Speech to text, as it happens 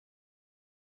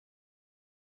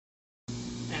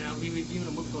be reviewing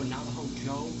a movie called Navajo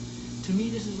Joe. To me,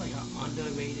 this is like an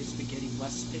underrated spaghetti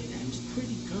western, and it's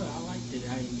pretty good. I liked it.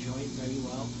 I enjoyed it very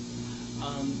well.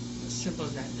 Simple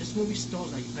as that. This movie stars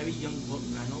like very young Burt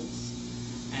Reynolds,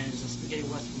 and it's a spaghetti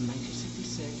western from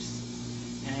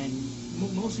 1966. And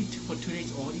mostly for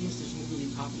today's audience, this movie really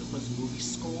popular for its movie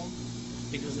score,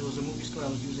 because it was a movie score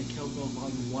that was used in Kill Bill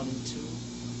Volume 1 and 2.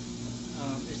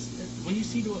 When you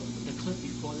see the clip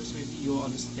before this review, you'll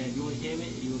understand. You'll hear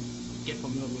it, you'll get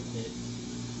familiar with it.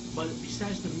 But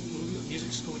besides the music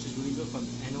score, which is really good from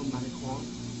Ennio Morricone,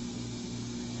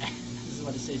 this is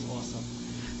what it says, awesome.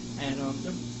 And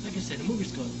like I said, the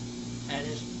movie's good. And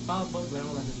it's about Burt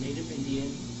Reynolds as a native Indian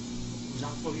who's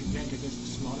out for revenge against the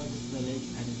slaughter of his village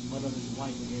and his mother and his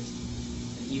wife against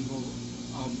the evil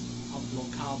outlaw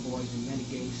cowboys and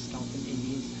renegades, scalping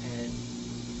Indians,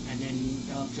 and then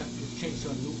the objective changed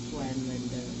to a new plan when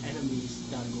the enemies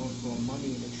started going for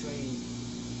money in the train,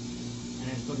 and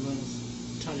then Burt Reynolds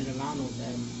turned it around on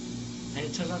them, and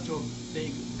it turns out to a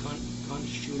big gun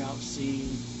shootout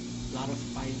scene, a lot of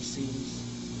fighting scenes.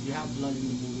 You have blood in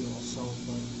the movie also,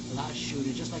 but a lot of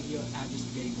shooting, just like your average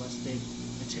spaghetti western,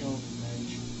 A Tale of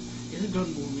Revenge. It's a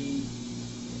good movie,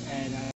 and